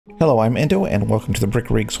Hello, I'm Endo, and welcome to the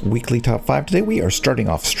brickrigs weekly top 5. Today we are starting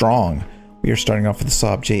off strong. We are starting off with the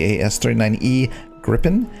SAAB JAS39E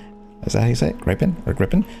Gripen. Is that how you say it? Gripen or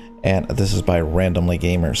Gripen? And this is by Randomly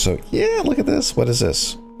Gamer. So yeah, look at this. What is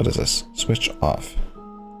this? What is this? Switch off.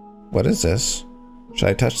 What is this? Should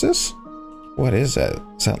I touch this? What is that?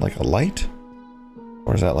 Is that like a light?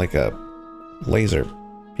 Or is that like a laser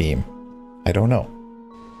beam? I don't know.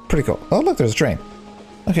 Pretty cool. Oh look, there's a train.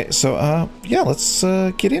 Okay, so yeah, let's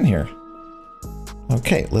get in here.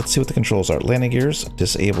 Okay, let's see what the controls are. Landing gears,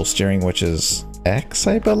 disable steering, which is X,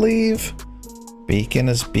 I believe. Beacon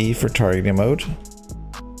is B for targeting mode.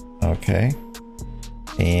 Okay.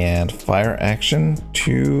 And fire action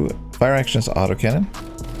fire action is autocannon.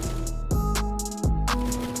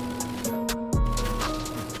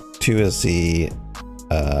 2 is the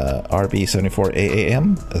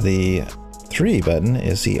RB74AAM. The 3 button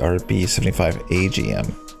is the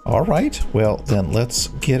RB75AGM. All right, well then let's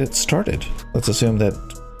get it started. Let's assume that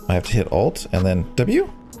I have to hit Alt and then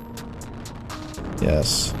W.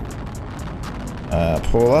 Yes.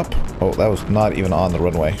 Pull up. Oh, that was not even on the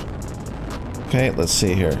runway. Okay, let's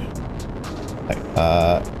see here.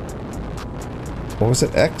 What was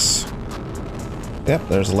it? X? Yep,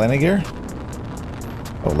 there's a landing gear.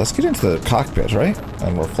 Oh, let's get into the cockpit, right?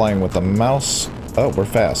 And we're flying with the mouse. Oh, we're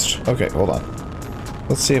fast. Okay, hold on.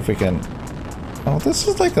 Let's see if we can... Oh, this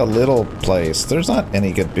is like a little place. There's not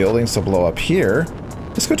any good buildings to blow up here.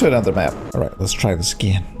 Let's go to another map. All right, let's try this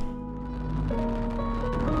again.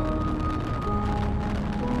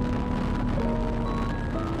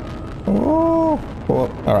 Oh,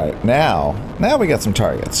 all right. Now we got some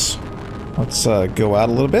targets. Let's go out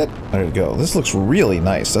a little bit. There you go. This looks really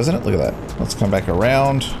nice, doesn't it? Look at that. Let's come back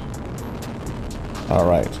around. All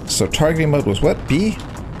right. So targeting mode was what? B?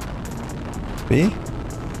 B?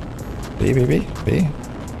 B, B, B, B.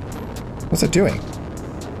 What's it doing?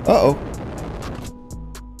 Uh-oh.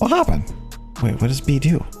 What happened? Wait, what does B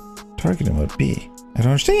do? Targeting mode B. I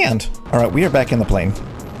don't understand. All right, we are back in the plane.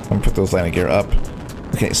 I'm gonna put those landing gear up.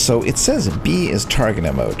 Okay, so it says B is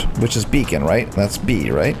targeting mode, which is beacon, right? That's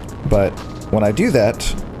B, right? But when I do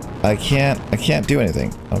that, I can't do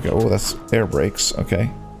anything. Okay, oh, that's air brakes.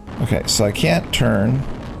 Okay. Okay, so I can't turn.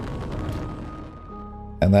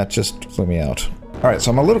 And that just flew me out. All right,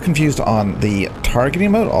 so I'm a little confused on the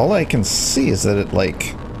targeting mode. All I can see is that it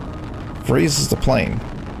like freezes the plane.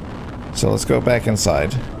 So let's go back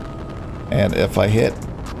inside. And if I hit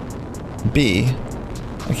B,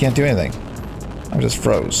 I can't do anything. I'm just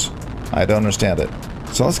froze. I don't understand it.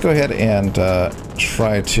 So let's go ahead and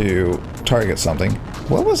try to target something.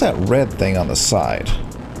 What was that red thing on the side?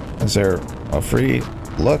 Is there a free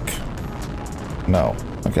look? No.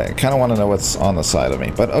 Okay, I kind of want to know what's on the side of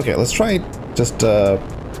me. But okay, let's try just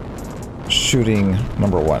shooting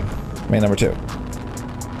number 1. I mean number 2.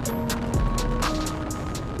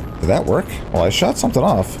 Did that work? Well, I shot something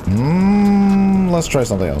off. Let's try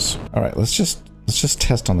something else. All right, let's just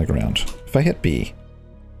test on the ground. If I hit B,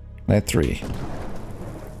 I hit 3.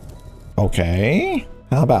 Okay.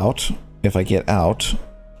 How about if I get out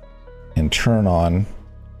and turn on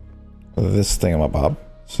this thingamabob?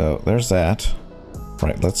 So there's that.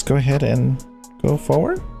 Right, let's go ahead and go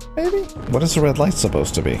forward, maybe? What is the red light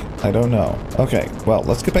supposed to be? I don't know. Okay, well,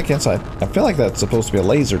 let's get back inside. I feel like that's supposed to be a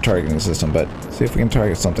laser targeting system, but see if we can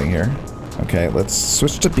target something here. Okay, let's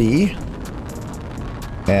switch to B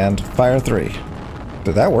and fire 3.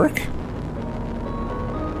 Did that work?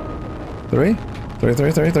 3, 3,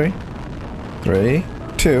 3, 3, 3. 3,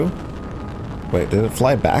 2. Wait, did it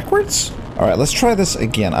fly backwards? All right, let's try this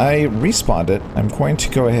again. I respawned it. I'm going to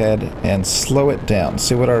go ahead and slow it down.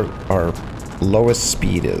 See what our lowest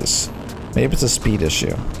speed is. Maybe it's a speed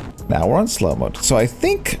issue. Now we're on slow mode. So I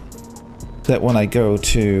think that when I go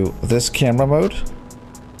to this camera mode,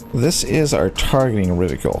 this is our targeting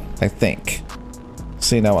reticle, I think.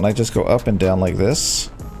 See, now when I just go up and down like this,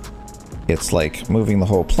 it's like moving the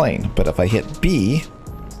whole plane. But if I hit B,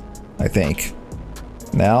 I think,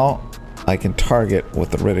 now I can target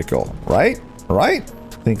with the reticle, right? Right?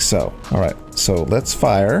 I think so. All right, so let's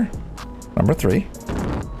fire number 3.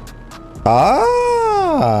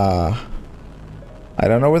 Ah! I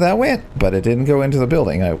don't know where that went, but it didn't go into the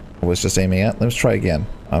building I was just aiming at. Let's try again.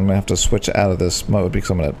 I'm gonna have to switch out of this mode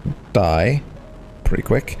because I'm gonna die pretty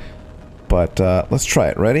quick. But let's try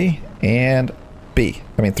it. Ready? And B.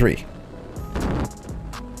 I mean 3.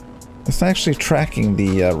 It's actually tracking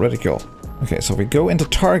the reticle. Okay, so if we go into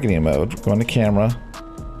targeting mode, go into camera,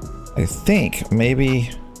 I think maybe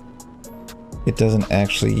it doesn't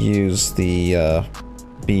actually use the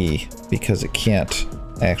B because it can't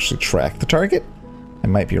actually track the target. I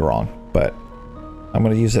might be wrong, but I'm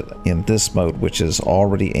going to use it in this mode, which is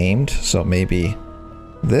already aimed. So maybe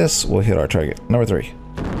this will hit our target. Number 3.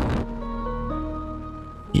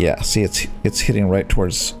 Yeah, see, it's hitting right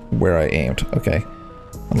towards where I aimed. Okay.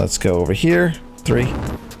 And let's go over here. 3.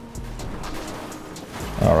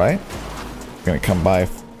 All right. Going to come by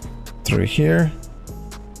through here.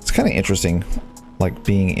 It's kind of interesting, like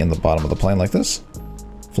being in the bottom of the plane like this,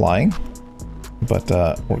 flying. But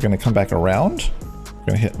we're going to come back around. We're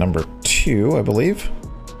going to hit number 2, I believe.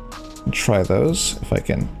 And try those if I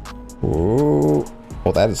can. Ooh.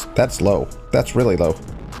 Oh, that's low. That's really low.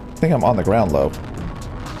 I think I'm on the ground low.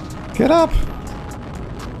 Get up!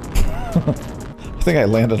 I think I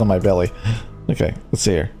landed on my belly. Okay, let's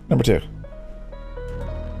see here. Number 2.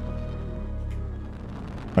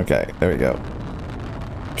 Okay, there we go.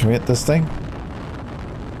 Can we hit this thing?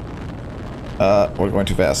 We're going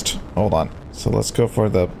too fast. Hold on. So let's go for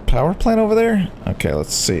the power plant over there. Okay,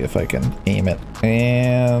 let's see if I can aim it.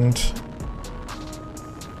 And...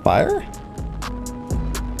 fire?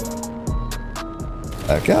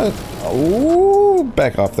 I got it. Ooh,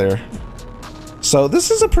 back off there. So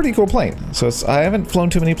this is a pretty cool plane. So I haven't flown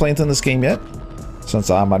too many planes in this game yet, since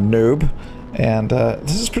I'm a noob. And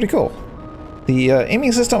this is pretty cool. The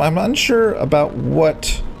aiming system, I'm unsure about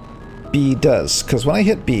what B does. Because when I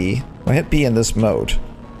hit B in this mode,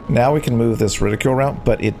 now we can move this ridicule around,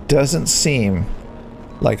 but it doesn't seem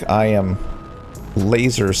like I am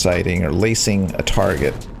laser sighting or lacing a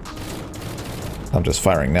target. I'm just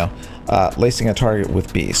firing now. Lacing a target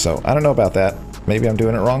with B. So I don't know about that. Maybe I'm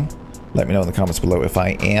doing it wrong. Let me know in the comments below if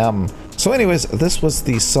I am. So anyways, this was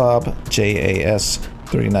the SAAB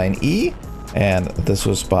JAS39E, and this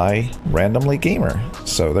was by Randomly Gamer.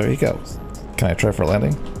 So there you go. Can I try for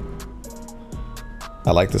landing?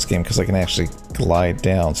 I like this game because I can actually glide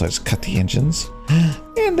down. So I just cut the engines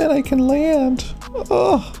and then I can land.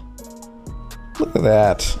 Oh, look at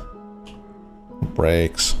that.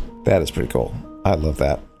 Brakes. That is pretty cool. I love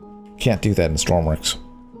that. Can't do that in Stormworks.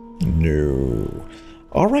 No.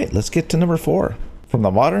 All right, let's get to number 4. From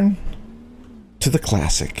the modern to the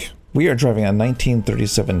classic. We are driving a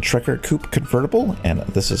 1937 Trekker Coupe convertible, and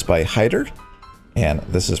this is by Hyder. And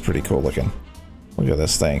this is pretty cool looking. Look at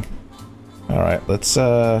this thing. All right, let's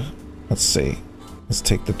see. Let's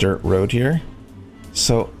take the dirt road here.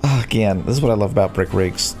 So again, this is what I love about brick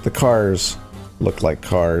rigs. The cars look like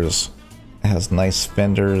cars. It has nice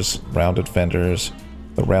fenders, rounded fenders,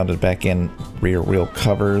 the rounded back end rear wheel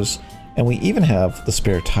covers, and we even have the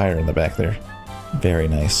spare tire in the back there. Very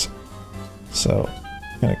nice. So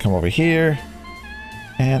I'm gonna come over here,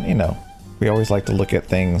 and you know, we always like to look at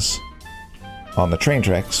things on the train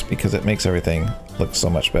tracks because it makes everything look so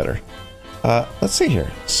much better. Let's see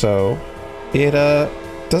here. So it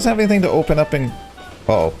doesn't have anything to open up and...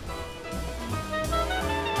 Uh-oh.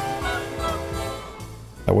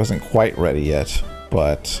 I wasn't quite ready yet,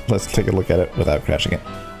 but let's take a look at it without crashing it.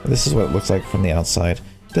 This is what it looks like from the outside.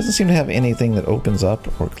 It doesn't seem to have anything that opens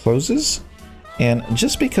up or closes. And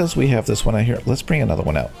just because we have this one out here, let's bring another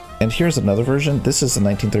one out. And here's another version. This is the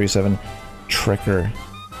 1937 Trekker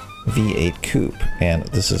V8 Coupe. And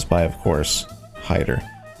this is by, of course, Hyder.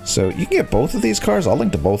 So you can get both of these cars. I'll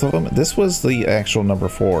link to both of them. This was the actual number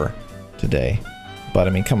 4 today. But I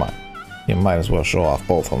mean, come on. You might as well show off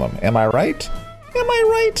both of them. Am I right? Am I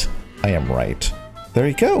right? I am right. There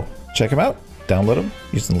you go. Check them out. Download them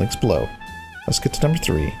using the links below. Let's get to number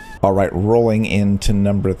 3. All right, rolling into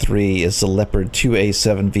number 3 is the Leopard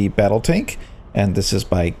 2A7V battle tank. And this is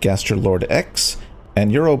by Gastrolord X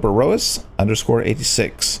and Eurobaroas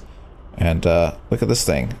 _86. And look at this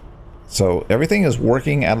thing. So everything is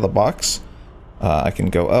working out of the box. I can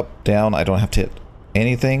go up, down. I don't have to hit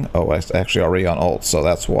anything. Oh, it's actually already on alt, so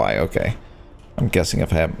that's why. Okay. I'm guessing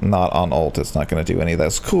if I'm not on alt, it's not going to do any of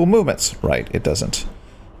those cool movements. Right, it doesn't.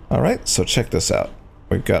 All right, so check this out.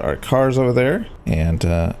 We've got our cars over there. And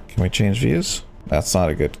can we change views? That's not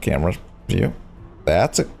a good camera view.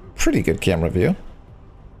 That's a pretty good camera view.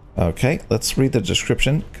 Okay, let's read the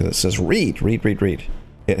description because it says read.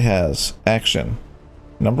 It has action.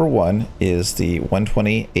 Number 1 is the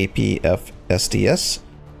 120 APF SDS.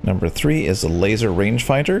 Number 3 is the laser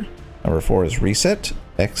rangefinder. Number 4 is reset.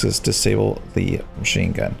 X is disable the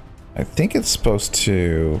machine gun. I think it's supposed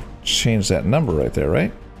to change that number right there,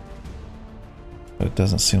 right? But it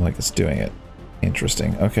doesn't seem like it's doing it.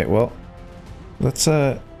 Interesting. Okay, well, let's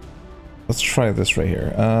try this right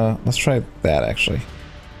here. Let's try that actually.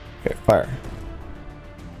 Okay, fire.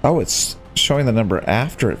 Oh, it's showing the number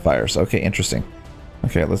after it fires. Okay, interesting.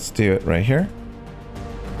 Okay, let's do it right here.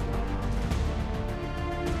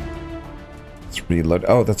 Let's reload.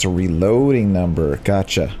 Oh, that's a reloading number.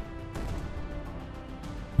 Gotcha.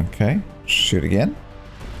 Okay, Shoot again.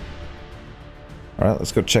 All right,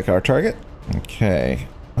 let's go check our target. Okay,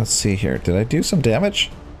 let's see here. Did I do some damage?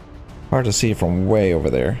 Hard to see from way over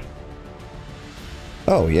there.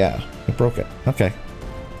 Oh yeah, it broke it. Okay.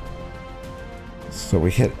 So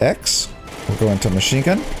we hit X. We'll go into machine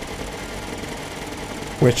gun,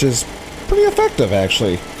 which is pretty effective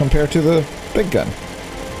actually compared to the big gun.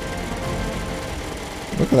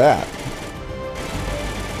 Look at that.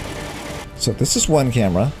 So this is one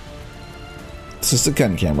camera. This is the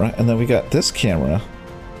gun camera, and then we got this camera,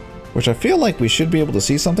 which I feel like we should be able to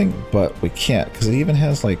see something, but we can't because it even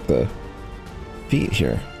has like the feet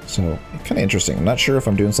here. So kind of interesting. I'm not sure if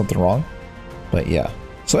I'm doing something wrong, but yeah.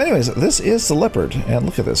 So anyways, this is the Leopard, and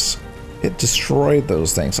look at this. It destroyed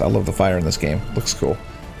those things. I love the fire in this game. Looks cool.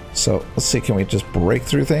 So let's see, can we just break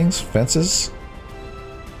through things? Fences?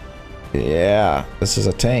 Yeah, this is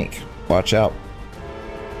a tank. Watch out.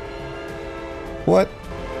 What?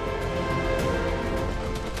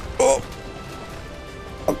 Oh!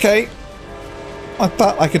 Okay. I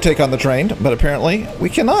thought I could take on the train, but apparently we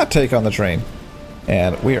cannot take on the train.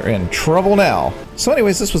 And we are in trouble now. So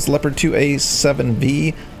anyways, this was Leopard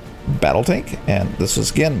 2A7V battle tank, and this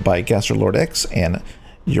was again by Gastrolord X and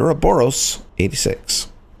Ouroboros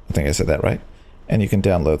 86. I think I said that right. And you can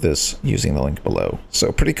download this using the link below.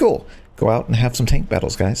 So pretty cool. Go out and have some tank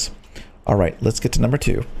battles, guys. All right, let's get to number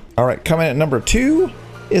 2. All right, coming at number 2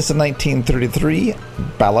 is the 1933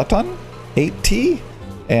 Balaton 8T.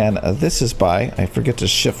 And this is by, I forget to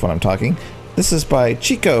shift when I'm talking. This is by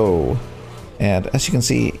Chico. And as you can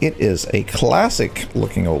see, it is a classic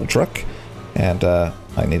looking old truck. And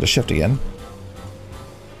I need to shift again.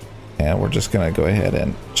 And we're just gonna go ahead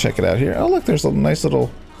and check it out here. Oh look, there's a nice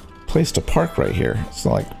little place to park right here. It's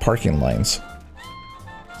like parking lines.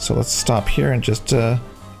 So let's stop here and just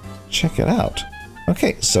check it out.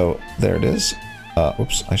 Okay, so there it is.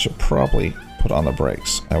 Oops, I should probably put on the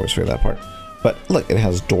brakes. I always forget that part. But look, it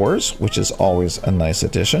has doors, which is always a nice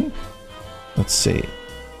addition. Let's see.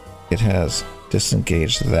 It has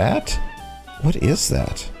disengaged that. What is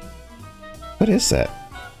that? What is that?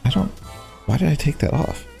 I don't... Why did I take that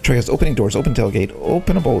off? Tray has opening doors, open tailgate,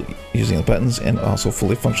 openable using the buttons, and also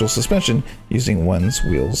fully functional suspension using ones,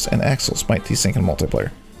 wheels, and axles. Might desync in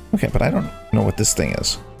multiplayer. Okay, but I don't know what this thing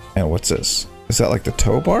is. And what's this? Is that like the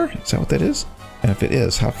tow bar? Is that what that is? And if it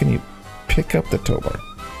is, how can you pick up the tow bar?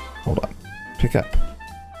 Hold on. Pick up.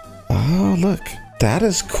 Oh, look. That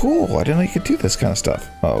is cool. I didn't know you could do this kind of stuff.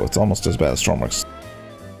 Oh, it's almost as bad as Stormworks.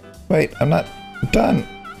 Wait, I'm not done.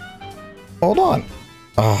 Hold on.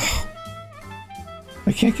 Oh.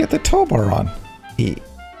 I can't get the tow bar on.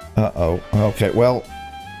 Uh-oh. Okay, well.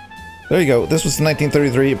 There you go. This was the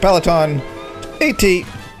 1933 Balaton 8T.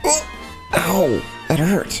 Oh. Ow. That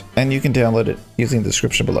hurt. And you can download it using the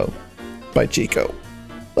description below by Chico.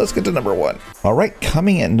 Let's get to number 1. All right,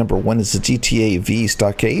 coming at number 1 is the GTA V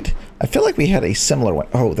Stockade. I feel like we had a similar one.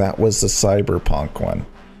 Oh, that was the Cyberpunk one.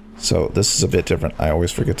 So this is a bit different. I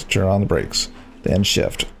always forget to turn on the brakes, then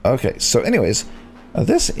shift. Okay, so anyways,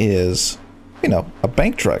 this is, you know, a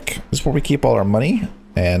bank truck. This is where we keep all our money.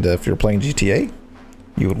 And if you're playing GTA,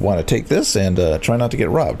 you would want to take this and try not to get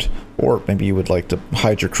robbed. Or maybe you would like to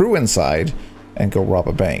hide your crew inside and go rob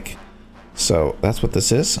a bank. So that's what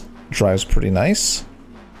this is. Drives pretty nice.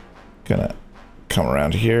 Gonna come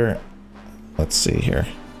around here. Let's see here.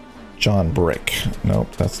 John Brick.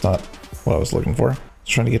 Nope, that's not what I was looking for. I was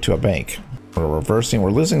trying to get to a bank. We're reversing. We're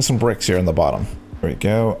losing some bricks here in the bottom. There we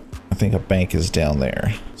go. I think a bank is down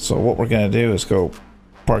there. So what we're gonna do is go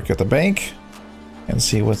park at the bank and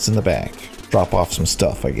see what's in the back. Drop off some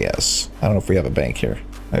stuff, I guess. I don't know if we have a bank here.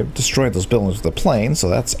 I destroyed those buildings with a plane, so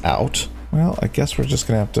that's out. Well, I guess we're just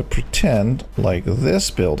gonna have to pretend like this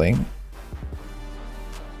building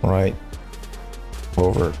right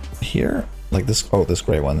over here, like this. Oh, this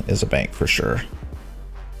gray one is a bank for sure.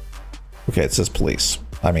 Okay, it says police.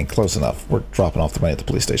 I mean, close enough. We're dropping off the money at the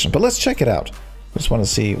police station, but let's check it out. I just want to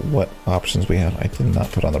see what options we have. I did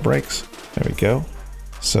not put on the brakes. There we go.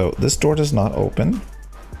 So this door does not open.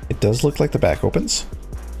 It does look like the back opens.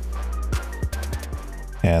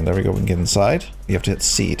 And there we go, we can get inside. You have to hit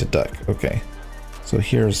C to duck. Okay. So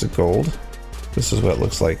here's the gold. This is what it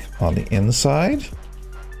looks like on the inside.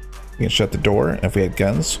 We can shut the door, and if we had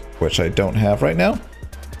guns, which I don't have right now,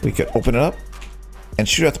 we could open it up and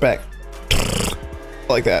shoot at the back.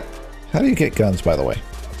 Like that. How do you get guns, by the way?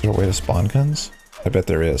 Is there a way to spawn guns? I bet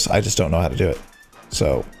there is. I just don't know how to do it.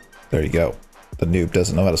 So, there you go. The noob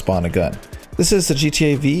doesn't know how to spawn a gun. This is the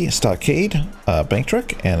GTA V Stockade bank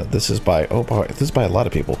truck, and this is by, oh boy, this is by a lot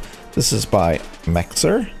of people. This is by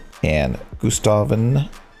Maxer and Gustaven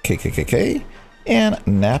KKKK and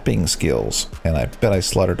napping skills. And I bet I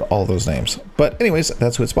slaughtered all those names. But anyways,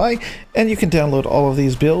 that's who it's by. And you can download all of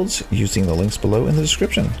these builds using the links below in the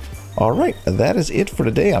description. All right, that is it for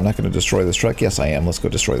today. I'm not going to destroy this truck. Yes, I am. Let's go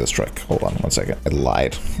destroy this truck. Hold on 1 second. I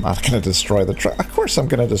lied. I'm not going to destroy the truck. Of course I'm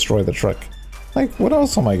going to destroy the truck. Like, what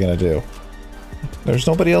else am I going to do? There's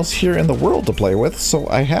nobody else here in the world to play with, so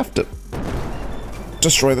I have to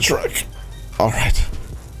destroy the truck. All right.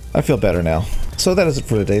 I feel better now. So that is it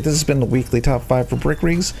for today. This has been the weekly top 5 for Brick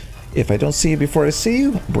Rigs. If I don't see you before I see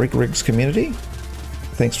you, Brick Rigs community,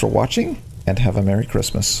 thanks for watching and have a Merry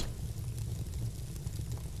Christmas.